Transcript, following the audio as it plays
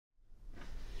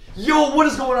Yo, what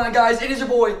is going on, guys? It is your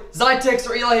boy, Ziytex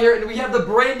or Eli here, and we have the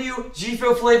brand new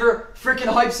Gfuel flavor freaking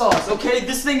hype sauce, okay?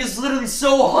 This thing is literally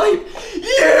so hype.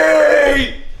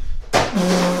 Yay!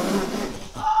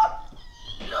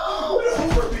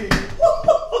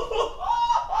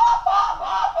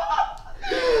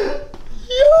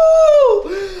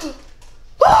 Yo!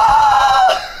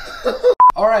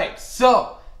 Alright,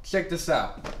 so, check this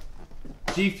out.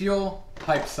 Gfuel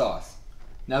hype sauce.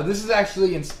 Now this is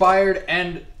actually inspired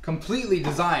and completely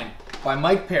designed by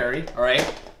Mike Perry,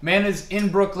 alright? Man is in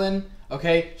Brooklyn,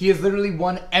 okay? He has literally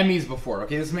won Emmys before,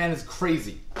 okay? This man is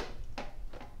crazy.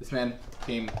 This man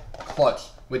came clutch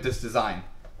with this design.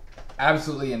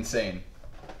 Absolutely insane.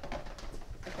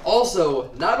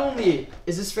 Also, not only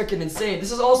is this freaking insane,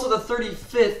 this is also the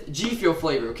 35th Gfuel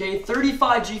flavor, okay?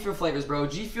 35 Gfuel flavors, bro.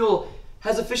 Gfuel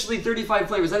has officially 35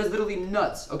 flavors. That is literally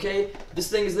nuts, okay? This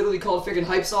thing is literally called freaking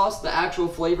hype sauce. The actual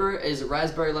flavor is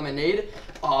raspberry lemonade.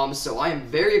 So I am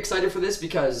very excited for this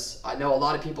because I know a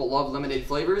lot of people love lemonade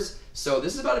flavors. So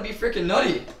this is about to be freaking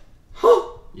nutty.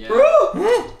 Huh? Yeah.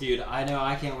 Bro. Dude, I know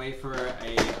I can't wait for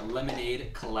a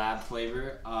lemonade collab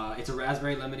flavor. It's a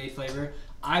raspberry lemonade flavor.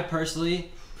 I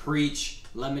personally preach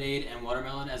lemonade and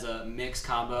watermelon as a mixed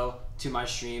combo to my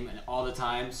stream and all the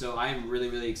time, so I am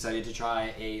really excited to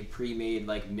try a pre-made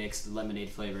like mixed lemonade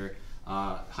flavor.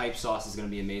 Hype sauce is going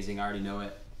to be amazing. I already know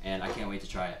it, and I can't wait to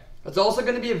try it. It's also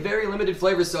going to be a very limited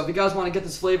flavor, so if you guys want to get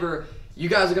this flavor, you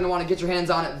guys are going to want to get your hands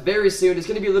on it very soon. It's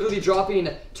going to be literally dropping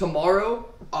tomorrow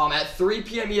at 3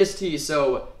 p.m. EST,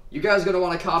 so you guys are going to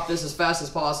want to cop this as fast as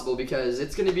possible because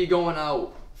it's going to be going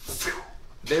out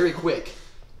very quick.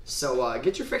 So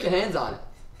get your freaking hands on it.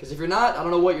 Because if you're not, I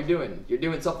don't know what you're doing. You're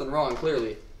doing something wrong,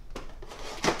 clearly.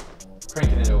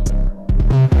 Cranking it open.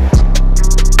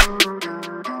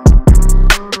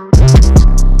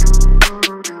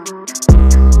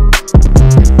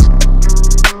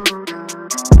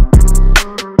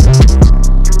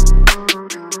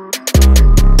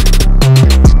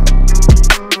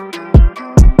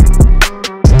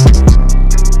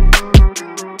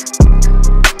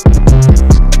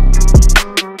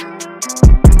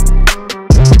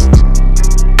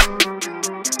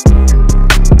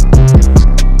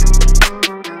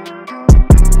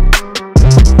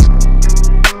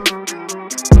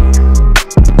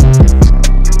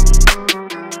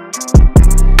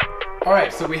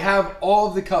 Alright, so we have all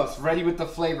of the cups ready with the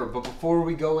flavor, but before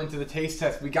we go into the taste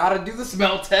test, we gotta do the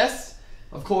smell test.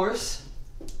 Of course.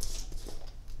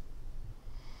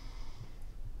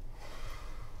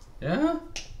 Yeah?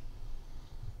 It's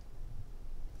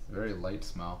a very light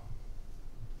smell.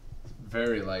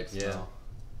 Very light smell.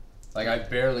 Yeah. Like, I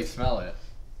barely smell it.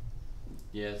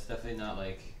 Yeah, it's definitely not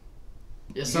like...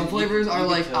 Yeah, some flavors are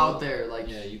like out there. Like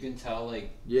yeah, you can tell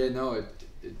like... Yeah, no, it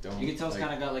don't. You can tell it's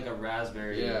kind of got like a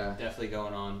raspberry Yeah. definitely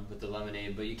going on with the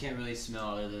lemonade, but you can't really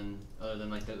smell other than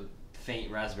like the faint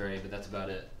raspberry, but that's about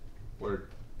it. Word.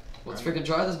 Let's freaking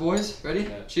try this, boys. Ready?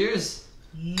 Yeah. Cheers.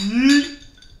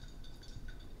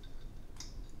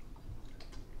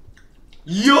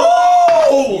 Yo!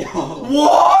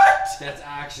 What? That's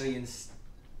actually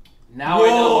now I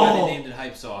know why they named it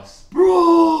hype sauce.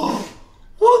 Bro!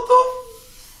 What the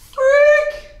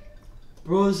frick?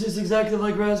 Bro, this is exactly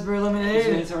like raspberry lemonade.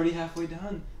 It's already halfway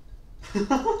done.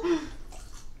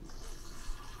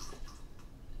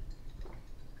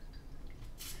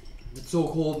 It's so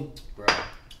cold. Bro.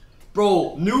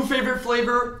 Bro, new favorite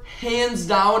flavor, hands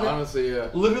down. Honestly, yeah.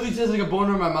 Literally tastes like a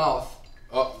boner in my mouth.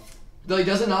 Oh. Like,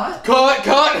 does it not? Cut!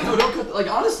 No, don't cut. Like,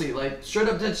 honestly, like, straight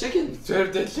up dead chicken. Straight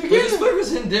up dead chicken? Wait, this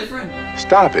flavor's indifferent.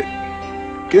 Stop it.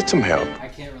 Get some help. I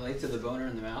can't relate to the boner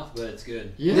in the mouth, but it's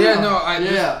good. Yeah, no,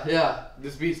 Yeah.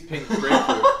 This beats pink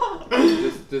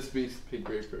grapefruit. this beats pink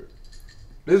grapefruit.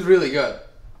 This is really good.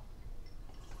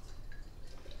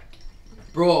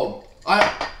 Bro,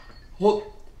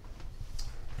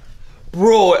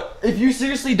 Bro, if you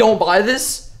seriously don't buy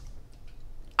this,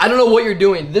 I don't know what you're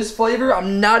doing. This flavor,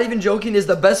 I'm not even joking, is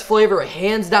the best flavor,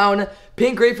 hands down.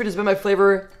 Pink grapefruit has been my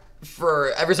flavor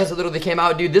for ever since it literally came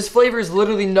out, dude. This flavor is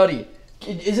literally nutty.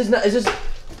 Is this not? Is this?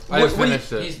 I just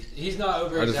finished it. He's not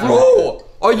over I just- Bro,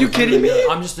 are you kidding me?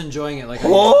 I'm just enjoying it like.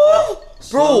 Oh,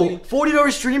 Slowly. bro,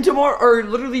 $40 stream tomorrow or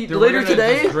literally Dude, later we're gonna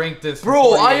today. just drink this. for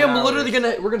Bro, I 48 am hours. literally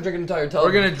we're gonna drink an entire tub.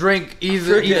 We're gonna drink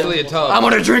easily a tub. I'm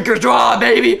gonna drink your draw,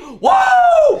 baby.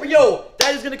 Whoa! Yo,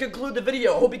 that is gonna conclude the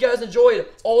video. Hope you guys enjoyed.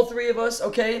 All three of us,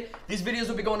 okay? These videos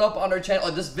will be going up on our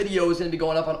channel. This video is gonna be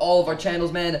going up on all of our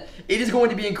channels, man. It is going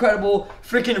to be incredible.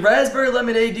 Freaking raspberry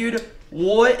lemonade, dude.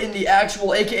 What in the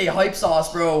actual, aka hype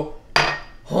sauce, bro?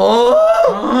 Huh?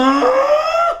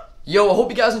 Yo, I hope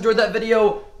you guys enjoyed that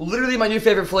video. Literally my new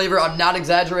favorite flavor. I'm not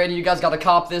exaggerating. You guys gotta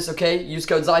cop this, okay? Use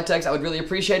code Ziytex. I would really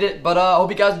appreciate it. But I hope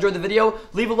you guys enjoyed the video.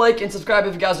 Leave a like and subscribe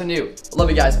if you guys are new. I love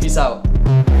you guys. Peace out.